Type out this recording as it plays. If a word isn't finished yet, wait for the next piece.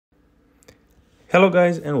Hello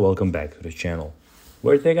guys and welcome back to the channel,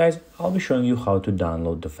 where today guys I'll be showing you how to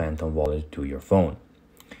download the Phantom Wallet to your phone.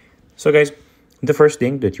 So guys, the first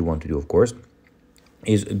thing that you want to do of course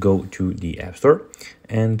is go to the App Store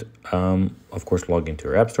and of course log into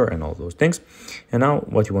your App Store and all those things. And now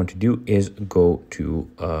what you want to do is go to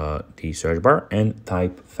the search bar and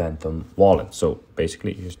type Phantom Wallet. So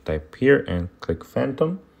basically you just type here and click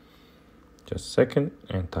Phantom, just a second,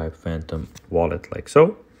 and type Phantom Wallet like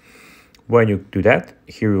so. When you do that,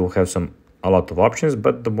 here you will have a lot of options,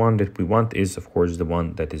 but the one that we want is of course the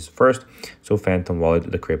one that is first. So Phantom Wallet,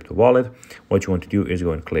 the crypto wallet. What you want to do is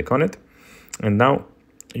go and click on it, and now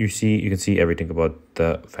you can see everything about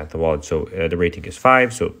the Phantom Wallet. So the rating is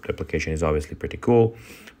 5, so the application is obviously pretty cool.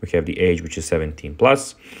 We have the age, which is 17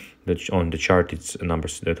 plus. On the chart it's number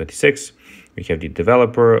 26. We have the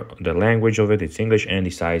developer, the language of it, it's English, and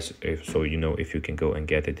the size, so you know if you can go and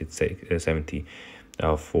get it, it's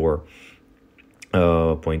 74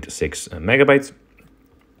 0.6 megabytes.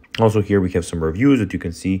 Also here we have some reviews that you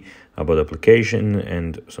can see about the application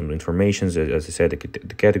and some information, as I said, the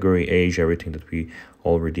category, age, everything that we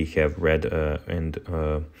already have read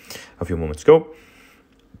a few moments ago.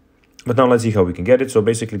 But now let's see how we can get it. So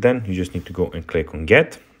basically then you just need to go and click on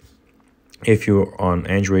get. If you're on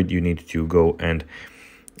Android, you need to go and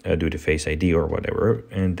do the Face ID or whatever,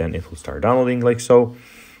 and then it will start downloading like so.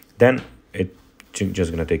 Then it's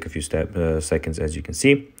just gonna take a few seconds, as you can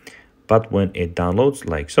see. But when it downloads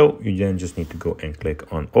like so, you then just need to go and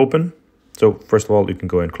click on open. So first of all, you can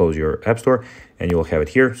go and close your App Store and you will have it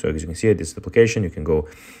here. So as you can see, this is the application. You can go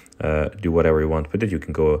do whatever you want with it. You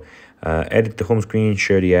can go edit the home screen,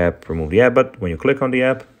 share the app, remove the app. But when you click on the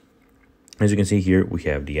app, as you can see here, we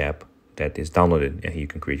have the app that is downloaded, and you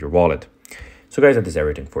can create your wallet. So guys, that is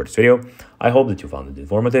everything for this video. I hope that you found it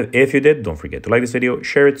informative. If you did, don't forget to like this video,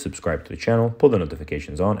 share it, subscribe to the channel, put the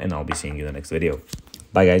notifications on, and I'll be seeing you in the next video.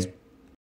 Bye guys.